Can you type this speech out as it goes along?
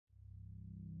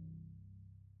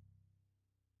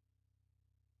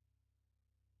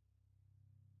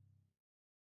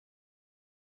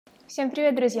Всем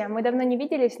привет, друзья! Мы давно не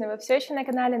виделись, но вы все еще на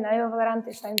канале NAVI VALORANT,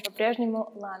 и с вами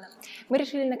по-прежнему Лана. Мы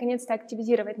решили наконец-то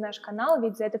активизировать наш канал,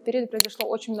 ведь за этот период произошло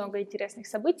очень много интересных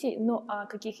событий, ну а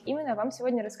каких именно, вам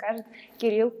сегодня расскажет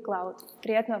Кирилл Клауд.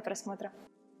 Приятного просмотра!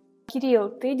 Кирилл,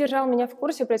 ты держал меня в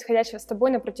курсе происходящего с тобой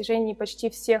на протяжении почти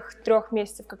всех 3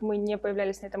 месяцев, как мы не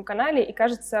появлялись на этом канале, и,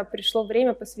 кажется, пришло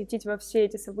время посвятить во все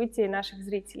эти события наших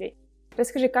зрителей.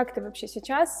 Расскажи, как ты вообще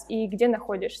сейчас и где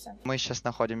находишься? Мы сейчас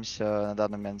находимся на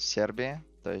данный момент в Сербии,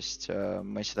 то есть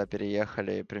мы сюда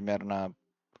переехали примерно,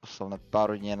 условно,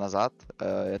 пару дней назад.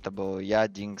 Это был я,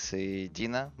 Динкс и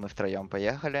Дина, мы втроем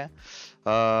поехали.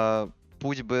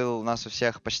 Путь был у нас у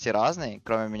всех почти разный,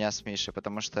 кроме меня с Мишей,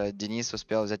 потому что Денис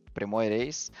успел взять прямой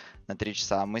рейс на 3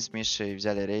 часа, а мы с Мишей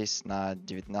взяли рейс на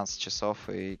 19 часов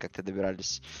и как-то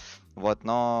добирались. Вот,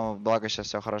 но благо сейчас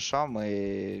все хорошо,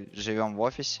 мы живем в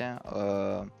офисе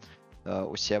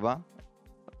у Себа.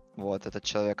 Вот, этот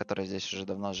человек, который здесь уже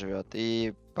давно живет.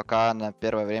 И пока на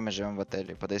первое время живем в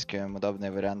отеле, подыскиваем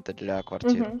удобные варианты для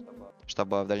квартир,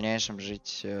 чтобы в дальнейшем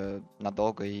жить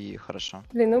надолго и хорошо.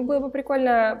 Блин, ну было бы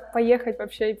прикольно поехать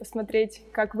вообще и посмотреть,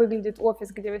 как выглядит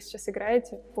офис, где вы сейчас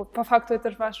играете. По факту это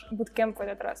же ваш буткемп в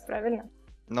этот раз, правильно?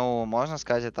 Ну, можно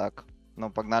сказать и так. Ну,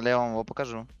 погнали, я вам его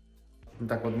покажу.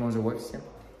 Так вот, мы уже в офисе,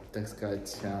 так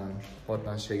сказать, вот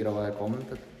наша игровая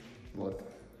комната, вот.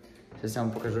 Сейчас я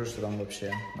вам покажу, что там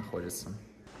вообще находится.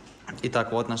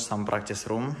 Итак, вот наш сам practice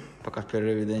room, пока в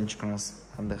перерыве Денчик у нас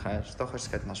отдыхает. Что хочешь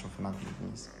сказать нашим фанатам,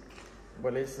 Денис?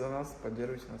 Болейте за нас,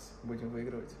 поддержите нас, будем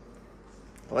выигрывать.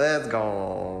 Let's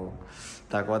go!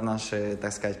 Так, вот наши,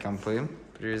 так сказать, компы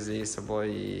привезли с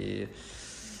собой и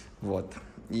вот.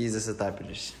 И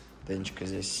засетапились. Денчика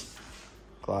здесь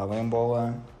клава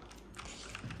имбовая.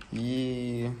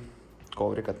 И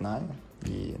коврик от Нави,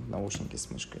 и наушники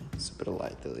с мышкой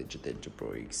Superlight LG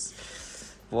Pro X.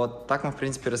 Вот так мы, в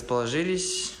принципе,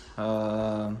 расположились.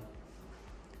 Сзади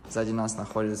нас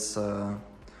находится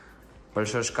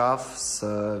большой шкаф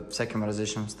с всяким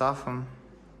различным стафом.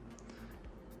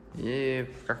 И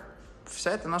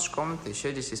вся эта наша комната.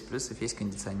 Еще здесь из плюсов есть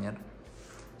кондиционер.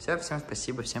 Все, всем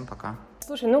спасибо, всем пока.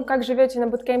 Слушай, ну как живете на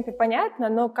буткемпе, понятно,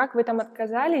 но как вы там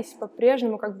отказались,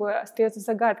 по-прежнему как бы остается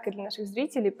загадкой для наших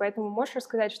зрителей, поэтому можешь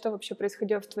рассказать, что вообще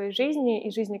происходило в твоей жизни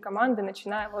и жизни команды,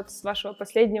 начиная вот с вашего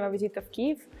последнего визита в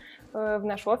Киев, в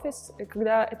наш офис,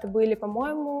 когда это были,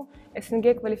 по-моему,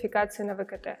 СНГ квалификации на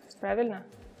ВКТ, правильно?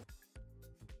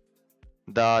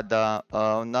 Да.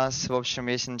 У нас, в общем,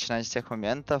 если начинать с тех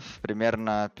моментов,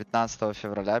 примерно 15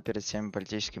 февраля перед всеми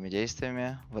политическими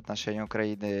действиями в отношении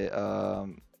Украины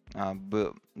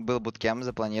был буткемп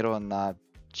запланирован на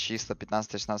числа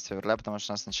 15-16 февраля, потому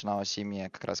что у нас начиналась зимняя,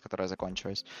 как раз, которая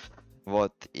закончилась.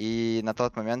 Вот. И на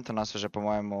тот момент у нас уже,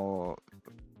 по-моему,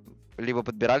 либо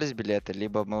подбирались билеты,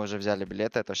 либо мы уже взяли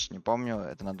билеты, я точно не помню,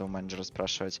 это надо у менеджера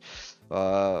спрашивать. У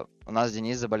нас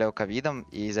Денис заболел ковидом,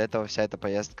 и из-за этого вся эта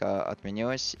поездка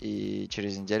отменилась, и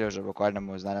через неделю уже буквально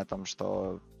мы узнали о том,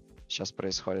 что сейчас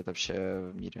происходит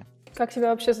вообще в мире. Как тебя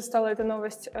вообще застала эта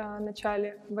новость о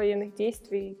начале военных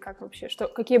действий? Как вообще,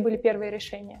 какие были первые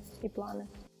решения и планы?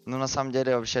 Ну, на самом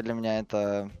деле, вообще для меня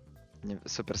это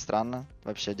супер странно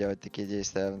вообще делать такие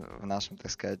действия в нашем,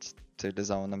 так сказать,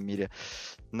 цивилизованном мире.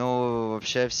 Ну,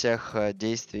 вообще всех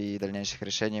действий и дальнейших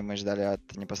решений мы ждали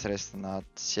непосредственно от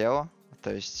SEO.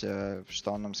 То есть,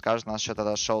 что он нам скажет. У нас еще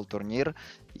тогда шел турнир,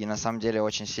 и на самом деле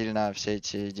очень сильно все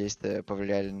эти действия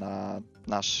повлияли на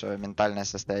наше ментальное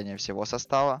состояние всего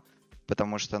состава,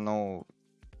 потому что, ну,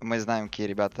 мы знаем, какие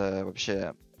ребята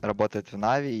вообще работают в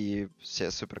Нави, и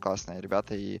все супер классные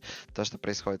ребята, и то, что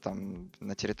происходит там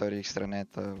на территории их страны,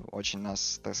 это очень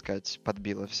нас, так сказать,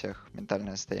 подбило всех,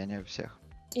 ментальное состояние всех.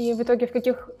 И в итоге в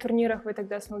каких турнирах вы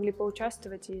тогда смогли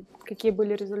поучаствовать, и какие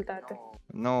были результаты?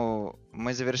 Ну,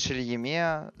 мы завершили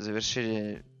ЕМЕ,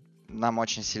 нам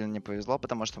очень сильно не повезло,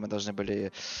 потому что мы должны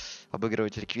были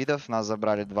обыгрывать ликвидов. Нас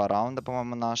забрали 2 раунда,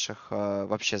 по-моему, наших.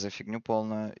 Вообще за фигню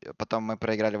полную. Потом мы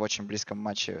проиграли в очень близком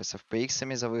матче с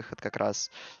FPX-ами за выход как раз.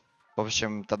 В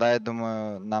общем, тогда, я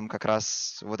думаю, нам как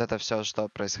раз вот это все, что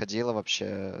происходило,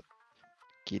 вообще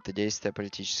какие-то действия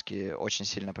политические очень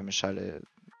сильно помешали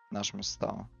нашему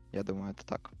составу. Я думаю, это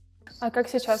так. А как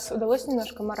сейчас? Удалось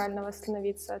немножко морально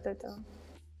восстановиться от этого?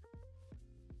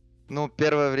 Ну,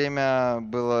 первое время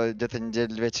было где-то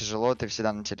неделю-две тяжело, ты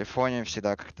всегда на телефоне,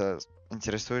 всегда как-то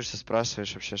интересуешься,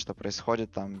 спрашиваешь вообще, что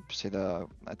происходит, там всегда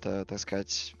это, так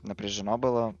сказать, напряжено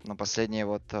было. Но последние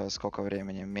вот сколько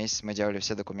времени, месяц мы делали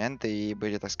все документы и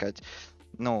были, так сказать,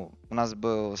 ну, у нас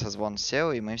был созвон с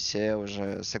SEO, и мы все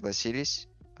уже согласились,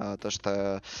 то,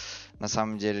 что на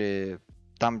самом деле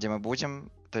там, где мы будем,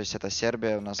 то есть это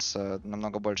Сербия, у нас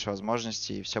намного больше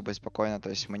возможностей, и все будет спокойно, то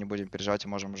есть мы не будем переживать и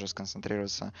можем уже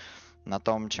сконцентрироваться на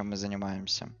том, чем мы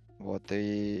занимаемся. Вот,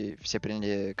 и все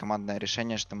приняли командное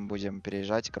решение, что мы будем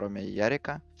переезжать, кроме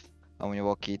Ярика. У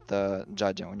него какие-то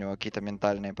джади, у него какие-то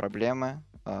ментальные проблемы.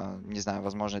 Не знаю,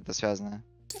 возможно, это связано.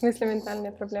 В смысле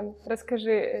ментальные проблемы?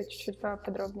 Расскажи чуть-чуть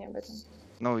поподробнее об этом.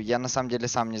 Ну, я на самом деле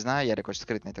сам не знаю, Ярик очень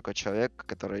скрытный такой человек,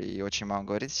 который очень мало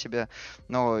говорит о себе,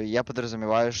 но я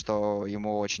подразумеваю, что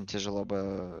ему очень тяжело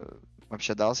бы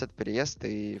вообще дался этот переезд,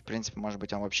 и, в принципе, может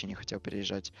быть, он вообще не хотел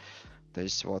переезжать. То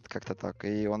есть вот как-то так.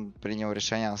 И он принял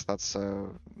решение остаться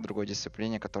в другой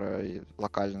дисциплине, которая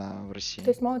локально в России. То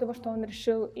есть мало того, что он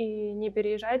решил и не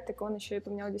переезжать, так он еще и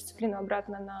поменял дисциплину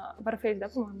обратно на Warface, да,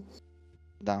 по-моему?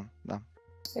 Да, да.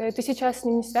 Ты сейчас с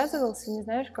ним не связывался, не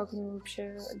знаешь, как у него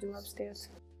вообще дела обстоят?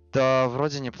 Да,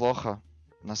 вроде неплохо,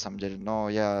 на самом деле, но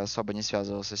я особо не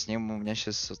связывался с ним. У меня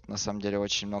сейчас, на самом деле,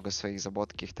 очень много своих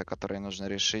забот каких-то, которые нужно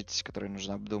решить, которые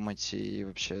нужно обдумать, и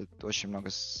вообще очень много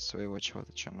своего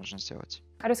чего-то, что нужно сделать.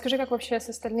 А расскажи, как вообще с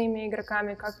остальными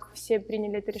игроками, как все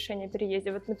приняли это решение о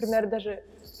переезде? Вот, например, даже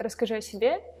расскажи о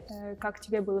себе, как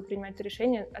тебе было принимать это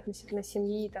решение относительно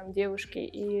семьи, там, девушки,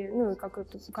 и, ну, и как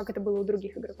это было у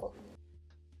других игроков?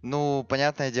 Ну,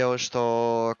 понятное дело,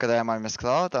 что когда я маме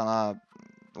сказал это, она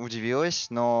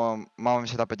удивилась, но мама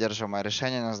всегда поддерживала мое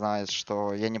решение, она знает,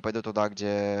 что я не пойду туда,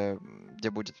 где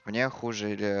будет мне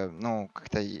хуже, или, ну,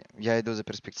 как-то я иду за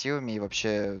перспективами, и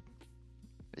вообще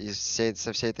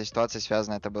со всей этой ситуацией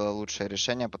связано, это было лучшее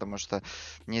решение, потому что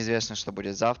неизвестно, что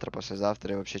будет завтра,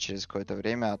 послезавтра и вообще через какое-то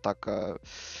время, а так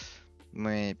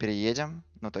мы переедем,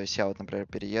 ну, то есть я вот, например,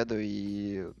 перееду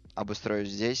и обустроюсь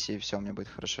здесь, и все, мне будет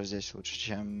хорошо здесь лучше,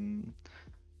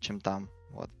 чем там.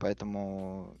 Вот,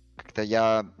 поэтому как-то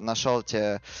я нашел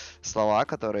те слова,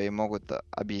 которые могут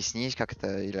объяснить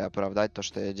как-то или оправдать то,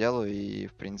 что я делаю, и,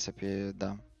 в принципе,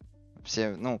 да.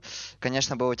 Все, ну,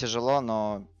 конечно, было тяжело,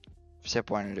 но все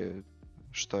поняли,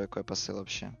 что и какой посыл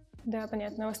вообще. Да,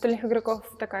 понятно. У остальных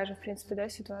игроков такая же, в принципе, да,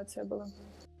 ситуация была?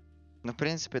 Ну, в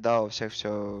принципе, да, у всех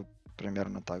все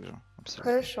примерно так же.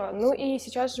 Абсолютно. Хорошо. Ну и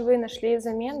сейчас же вы нашли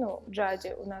замену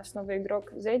Джади. У нас новый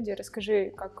игрок zeddy.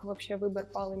 Расскажи, как вообще выбор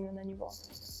пал именно на него.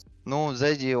 Ну,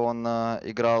 zeddy, он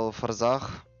играл в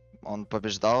Форзах, он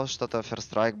побеждал что-то,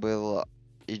 First Strike был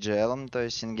EGL, то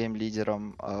есть ингейм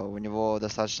лидером. У него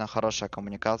достаточно хорошая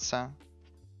коммуникация.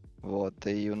 Вот,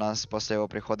 и у нас после его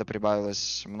прихода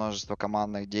прибавилось множество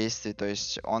командных действий. То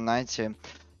есть он, знаете,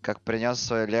 как принес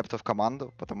свою лепту в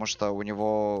команду, потому что у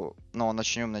него, ну, он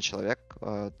очень умный человек,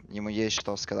 ему есть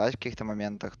что сказать в каких-то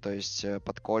моментах, то есть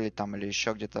подколить там или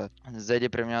еще где-то. zeddy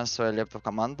принес свою лепту в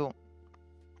команду,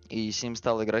 и с ним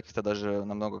стало играть как-то даже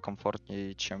намного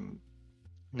комфортнее, чем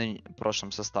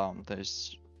прошлым составом. То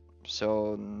есть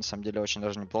все на самом деле очень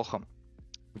даже неплохо.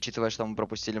 Учитывая, что мы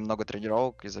пропустили много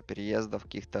тренировок из-за переездов,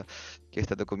 каких-то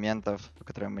документов,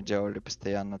 которые мы делали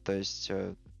постоянно, то есть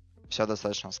все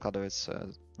достаточно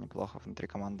складывается неплохо внутри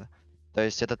команды. То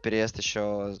есть этот переезд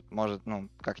еще может, ну,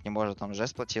 как не может, он уже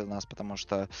сплотил нас, потому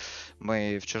что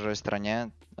мы в чужой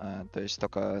стране, то есть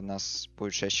только нас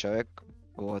будет 6 человек,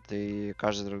 вот, и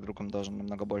каждый друг с другом должен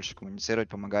намного больше коммуницировать,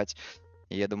 помогать,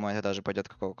 и я думаю, это даже пойдет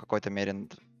в какой-то мере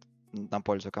на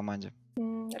пользу команде.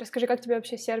 Расскажи, как тебе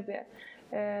вообще Сербия?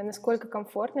 Насколько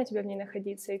комфортно тебе в ней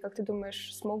находиться, и как ты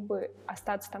думаешь, смог бы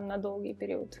остаться там на долгий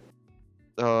период?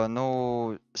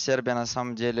 Ну, Сербия, на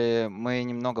самом деле, мы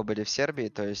немного были в Сербии,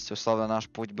 то есть, условно, наш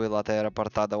путь был от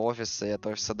аэропорта до офиса и от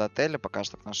офиса до отеля пока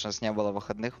что, потому что у нас не было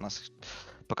выходных, у нас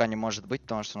пока не может быть,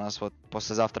 потому что у нас вот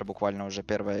послезавтра буквально уже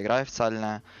первая игра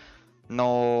официальная.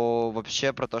 Но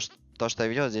вообще про то, что я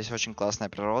видел, здесь очень классная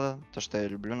природа, то, что я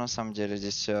люблю на самом деле.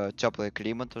 Здесь теплый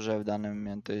климат уже в данный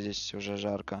момент, то есть здесь уже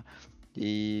жарко.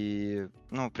 И,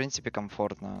 ну, в принципе,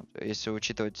 комфортно. Если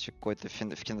учитывать какой-то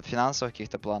финансовых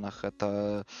каких-то планах,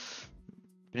 это,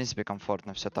 в принципе,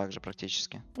 комфортно все так же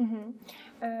практически. Угу.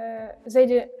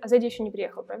 zeddy еще не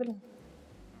приехал, правильно?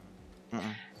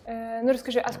 Ну,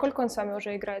 расскажи, а сколько он с вами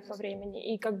уже играет по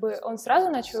времени? И как бы он сразу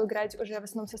начал играть уже в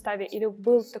основном составе или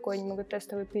был такой немного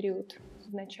тестовый период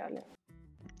в начале?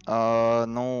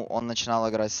 Ну, он начинал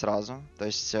играть сразу. То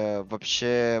есть,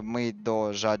 вообще, мы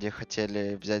до Жади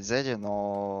хотели взять zeddy,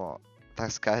 но,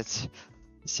 так сказать,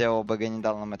 SEO БГ не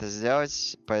дал нам это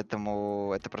сделать,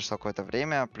 поэтому это прошло какое-то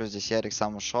время. Плюс здесь Ярик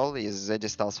сам ушел, и zeddy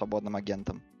стал свободным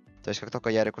агентом. То есть, как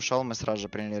только Ярик ушел, мы сразу же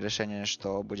приняли решение,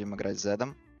 что будем играть с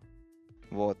zeddy.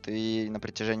 Вот, и на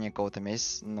протяжении какого-то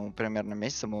месяца, ну, примерно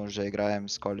месяца мы уже играем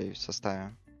с Колей в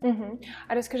составе. Мгм.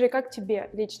 А расскажи, как тебе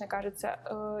лично кажется,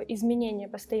 изменения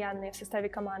постоянные в составе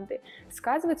команды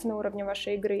сказываются на уровне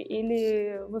вашей игры,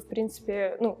 или вы, в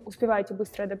принципе, ну, успеваете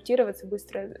быстро адаптироваться,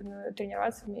 быстро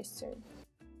тренироваться вместе?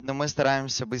 Но мы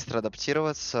стараемся быстро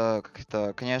адаптироваться.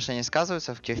 Как-то, конечно, не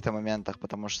сказывается в каких-то моментах,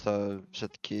 потому что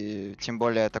все-таки, тем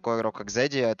более, такой игрок, как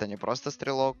zeddy, это не просто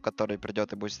стрелок, который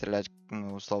придет и будет стрелять,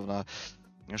 ну, условно,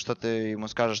 что ты ему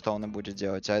скажешь, что он и будет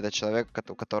делать. А это человек,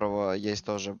 у которого есть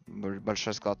тоже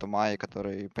большой склад ума, и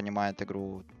который понимает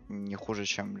игру не хуже,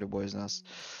 чем любой из нас.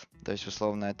 То есть,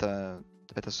 условно, это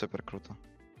супер круто.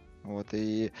 Вот,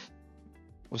 и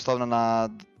условно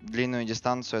на длинную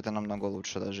дистанцию это намного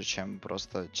лучше даже, чем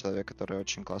просто человек, который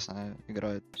очень классно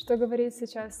играет. Что говорит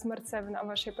сейчас Смарт-7 о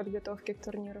вашей подготовке к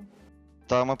турниру?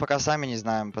 Да, мы пока сами не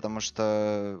знаем, потому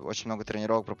что очень много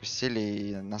тренировок пропустили,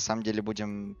 и на самом деле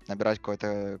будем набирать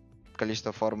какое-то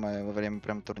количество формы во время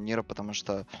прям турнира, потому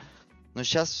что, ну,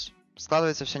 сейчас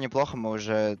складывается все неплохо, мы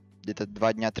уже где-то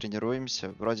 2 дня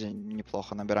тренируемся, вроде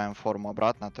неплохо набираем форму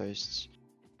обратно, то есть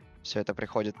все это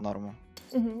приходит в норму.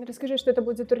 Мгм. Расскажи, что это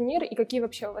будет за турнир и какие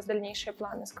вообще у вас дальнейшие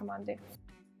планы с командой?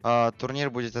 Турнир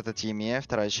будет этот EMEA,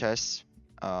 вторая часть,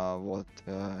 вот,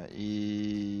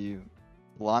 и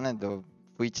планы, да,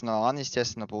 выйти на лан,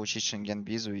 естественно, получить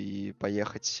шенген-визу и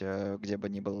поехать, где бы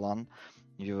ни был лан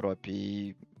в Европе.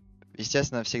 И,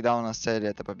 естественно, всегда у нас цель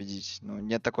это победить. Ну,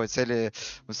 нет такой цели,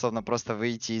 условно, просто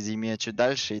выйти из EMEA чуть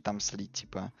дальше и там слить,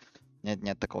 типа.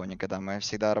 Нет такого никогда. Мы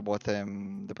всегда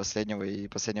работаем до последнего, и в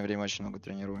последнее время очень много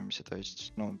тренируемся. То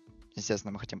есть, ну,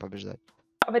 естественно, мы хотим побеждать.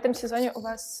 А в этом сезоне у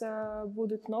вас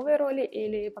будут новые роли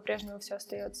или по-прежнему все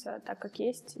остается так, как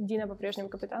есть? Дина по-прежнему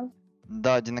капитан?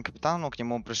 Да, Дина капитан, но к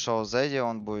нему пришел zeddy,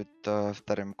 он будет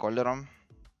вторым колером.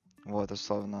 Вот,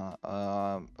 условно.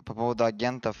 По поводу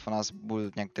агентов у нас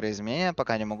будут некоторые изменения,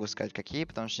 пока не могу сказать какие,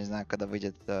 потому что не знаю, когда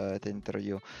выйдет это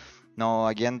интервью. Но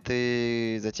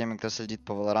агенты за теми, кто следит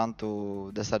по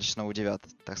Валоранту, достаточно удивят,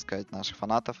 так сказать, наших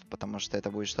фанатов, потому что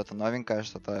это будет что-то новенькое,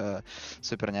 что-то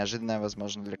супер неожиданное,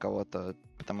 возможно, для кого-то.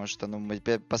 Потому что, ну, мы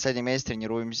последний месяц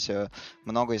тренируемся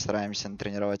много и стараемся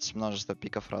натренировать множество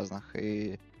пиков разных.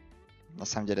 И на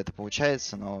самом деле это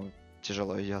получается, но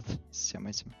тяжело идет с всем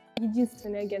этим.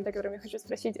 Единственный агент, о котором я хочу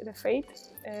спросить, это Фейт.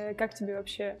 Как тебе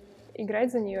вообще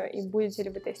играть за нее, и будете ли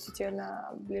вы тестить ее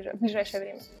на ближайшее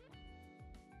время?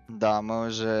 Да, мы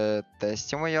уже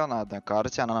тестим ее на одной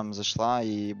карте, она нам зашла,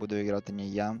 и буду играть на ней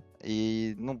я.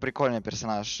 И, ну, прикольный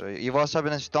персонаж. Его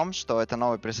особенность в том, что это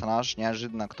новый персонаж,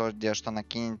 неожиданно кто где что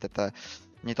накинет, это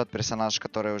не тот персонаж,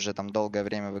 который уже там долгое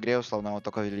время в игре, условно, его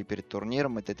только ввели перед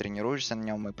турниром, и ты тренируешься на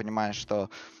нем, и понимаешь, что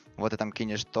вот ты там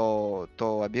кинешь то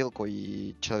обилку,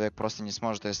 и человек просто не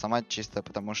сможет ее сломать чисто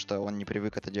потому, что он не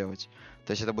привык это делать.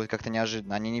 То есть это будет как-то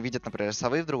неожиданно. Они не видят, например,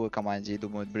 совы в другой команде и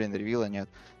думают, блин, ревила нет.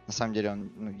 На самом деле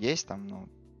он, ну, есть там, ну...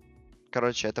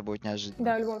 Короче, это будет неожиданно.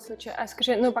 Да, в любом случае. А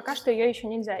скажи, ну пока что ее еще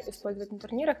нельзя использовать на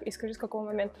турнирах, и скажи, с какого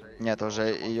момента? Нет,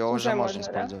 ее уже можно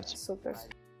использовать. Да? Супер.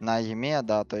 На EMEA,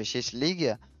 да, то есть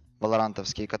лиги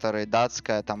валорантовские, которые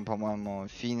датская, там, по-моему,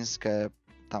 финская,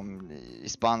 там,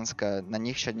 испанская, на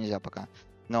них еще нельзя пока.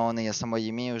 Но на самой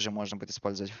EMEA уже можно будет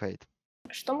использовать фейт.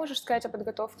 Что можешь сказать о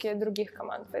подготовке других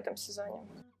команд в этом сезоне?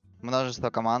 Множество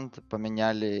команд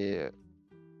поменяли,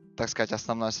 так сказать,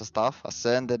 основной состав.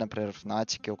 Асценды, например,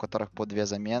 Фнатики, у которых по 2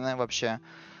 замены вообще.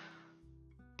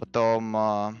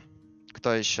 Потом,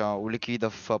 кто еще? У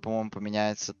Ликвидов, по-моему,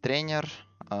 поменяется тренер.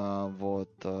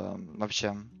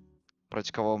 Вообще,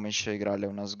 против кого мы еще играли?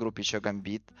 У нас в группе еще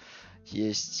Гамбит.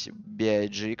 Есть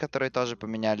BIG, которые тоже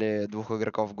поменяли 2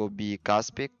 игроков GoB и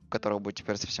Каспи, у которого будет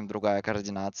теперь совсем другая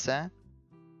координация.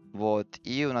 Вот.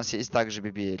 И у нас есть также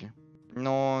BBL.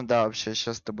 Ну, да, вообще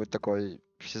сейчас это будет такой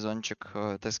сезончик,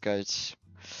 так сказать,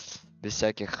 без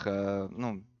всяких,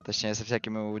 ну, точнее, со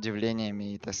всякими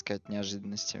удивлениями и, так сказать,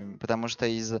 неожиданностями. Потому что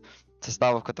из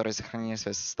составов, которые сохранили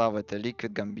свои составы, это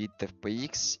Liquid, Gambit,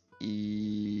 FPX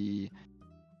и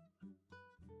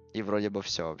вроде бы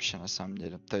все вообще, на самом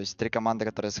деле. То есть 3 команды,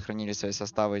 которые сохранили свои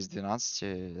составы из 12,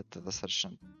 это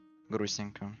достаточно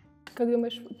грустненько. Как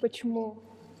думаешь, почему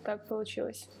так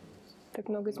получилось? Так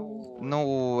много изменений?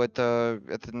 Ну,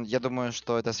 я думаю,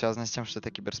 что это связано с тем, что это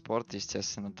киберспорт,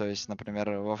 естественно. То есть,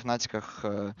 например, во Фнатиках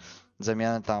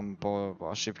замены там по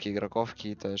ошибке игроков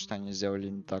какие-то, что они сделали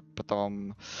не так.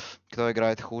 Потом, кто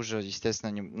играет хуже,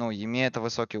 естественно, ну, имеет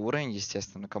высокий уровень,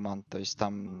 естественно, команд. То есть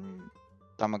там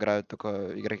играют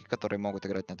только игроки, которые могут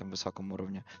играть на этом высоком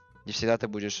уровне. И всегда ты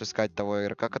будешь искать того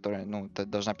игрока, который, ну, ты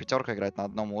должна пятерка играть на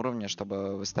одном уровне,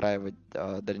 чтобы выстраивать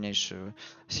дальнейшую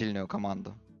сильную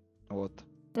команду. Вот.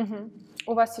 Угу.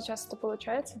 У вас сейчас это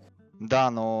получается?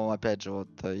 Да, но опять же, вот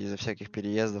из-за всяких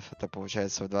переездов это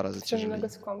получается в 2 раза Все немного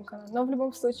тяжелее. скомканно. Но в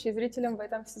любом случае зрителям в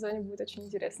этом сезоне будет очень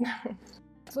интересно.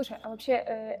 Слушай, а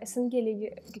вообще СНГ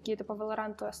лиги какие-то по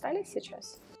Валоранту остались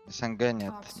сейчас? СНГ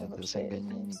нет, Все, нет, вообще СНГ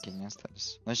конец. никакие не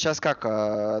остались. Но сейчас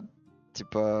как,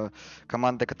 типа,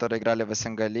 команды, которые играли в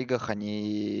СНГ лигах,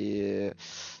 они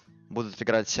будут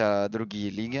играть другие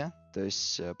лиги, то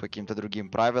есть по каким-то другим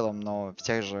правилам, но в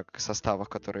тех же составах,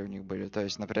 которые у них были. То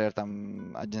есть, например,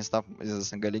 там один состав из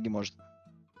СНГ лиги может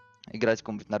играть в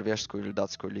какую-нибудь норвежскую или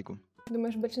датскую лигу.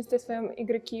 Думаешь, в большинстве своем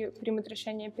игроки примут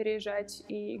решение переезжать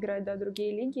и играть, да,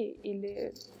 другие лиги?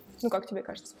 Или, ну, как тебе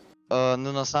кажется?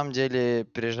 Ну, на самом деле,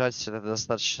 переезжать это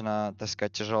достаточно, так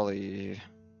сказать, тяжелое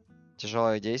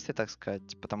действие, так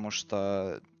сказать, потому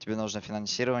что тебе нужно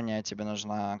финансирование, тебе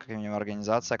нужна как минимум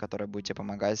организация, которая будет тебе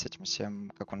помогать с этим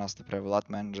всем, как у нас, например, Влад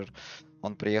менеджер,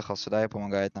 он приехал сюда и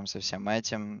помогает нам со всем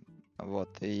этим,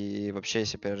 вот, и вообще,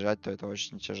 если переезжать, то это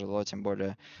очень тяжело, тем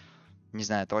более, не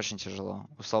знаю, это очень тяжело.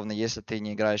 Условно, если ты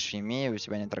не играешь в EMEA, у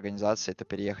тебя нет организации, то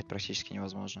переехать практически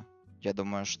невозможно. Я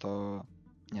думаю, что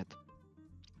нет,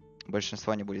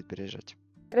 большинство не будет переезжать.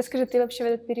 Расскажи, ты вообще в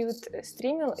этот период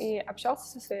стримил и общался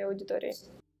со своей аудиторией?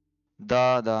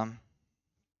 Да, да.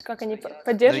 Как они Ну,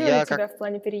 поддерживали я тебя в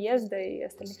плане переезда и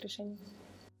остальных решений?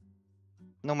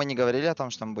 Ну, мы не говорили о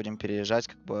том, что мы будем переезжать,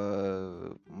 как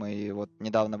бы мы вот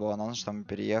недавно был анонс, что мы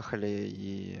переехали,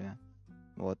 и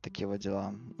вот такие вот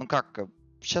дела. Ну как,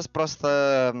 сейчас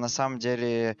просто на самом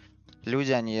деле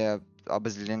люди, они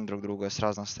обозлили друг друга с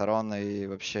разных сторон, и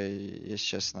вообще, если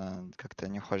честно, как-то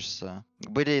не хочется.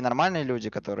 Были и нормальные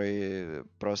люди, которые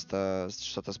просто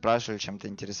что-то спрашивали, чем-то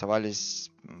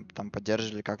интересовались, там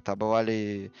поддерживали как-то, а бывали,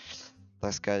 и,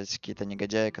 так сказать, какие-то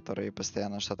негодяи, которые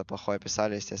постоянно что-то плохое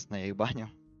писали, естественно, я их баню.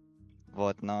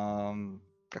 Вот, но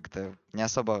как-то не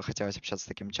особо хотелось общаться с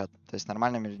таким чатом. То есть с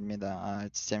нормальными людьми, да, а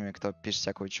с теми, кто пишет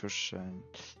всякую чушь,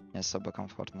 не особо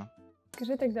комфортно.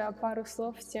 Скажи тогда пару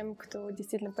слов тем, кто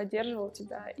действительно поддерживал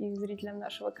тебя, и зрителям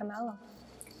нашего канала,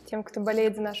 тем, кто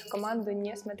болеет за нашу команду,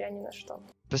 несмотря ни на что.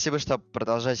 Спасибо, что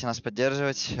продолжаете нас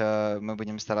поддерживать. Мы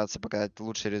будем стараться показать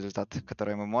лучший результат,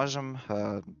 который мы можем.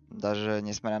 Даже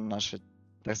несмотря на наши,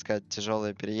 так сказать,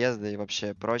 тяжелые переезды и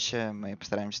вообще прочее, мы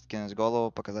постараемся скинуть голову,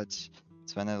 показать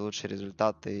свой наилучший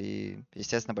результат. И,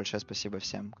 естественно, большое спасибо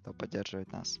всем, кто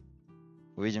поддерживает нас.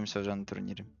 Увидимся уже на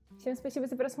турнире. Всем спасибо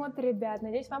за просмотр, ребят.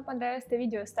 Надеюсь, вам понравилось это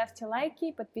видео. Ставьте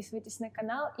лайки, подписывайтесь на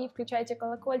канал и включайте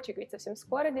колокольчик, ведь совсем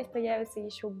скоро здесь появится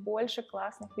еще больше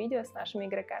классных видео с нашими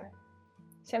игроками.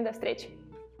 Всем до встречи!